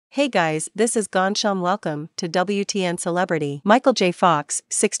Hey guys, this is Gonsham. Welcome to WTN Celebrity. Michael J. Fox,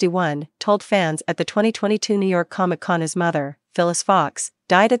 61, told fans at the 2022 New York Comic Con his mother, Phyllis Fox,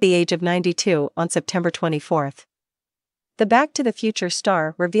 died at the age of 92 on September 24. The Back to the Future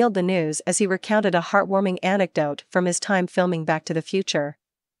star revealed the news as he recounted a heartwarming anecdote from his time filming Back to the Future.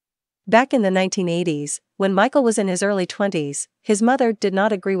 Back in the 1980s, when Michael was in his early 20s, his mother did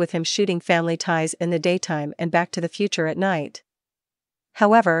not agree with him shooting Family Ties in the daytime and Back to the Future at night.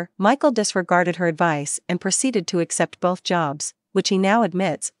 However, Michael disregarded her advice and proceeded to accept both jobs, which he now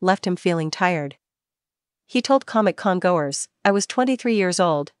admits left him feeling tired. He told Comic-Con goers, "I was 23 years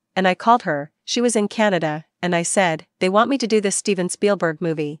old, and I called her, she was in Canada, and I said, they want me to do this Steven Spielberg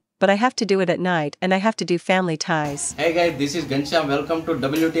movie, but I have to do it at night and I have to do Family Ties." Hey guys, this is Ghanshyam. Welcome to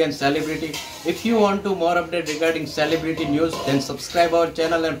WTN Celebrity. If you want to more update regarding celebrity news, then subscribe our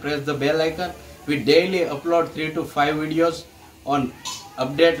channel and press the bell icon. We daily upload 3 to 5 videos on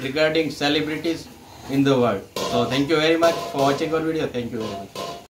update regarding celebrities in the world. So thank you very much for watching our video. Thank you very much.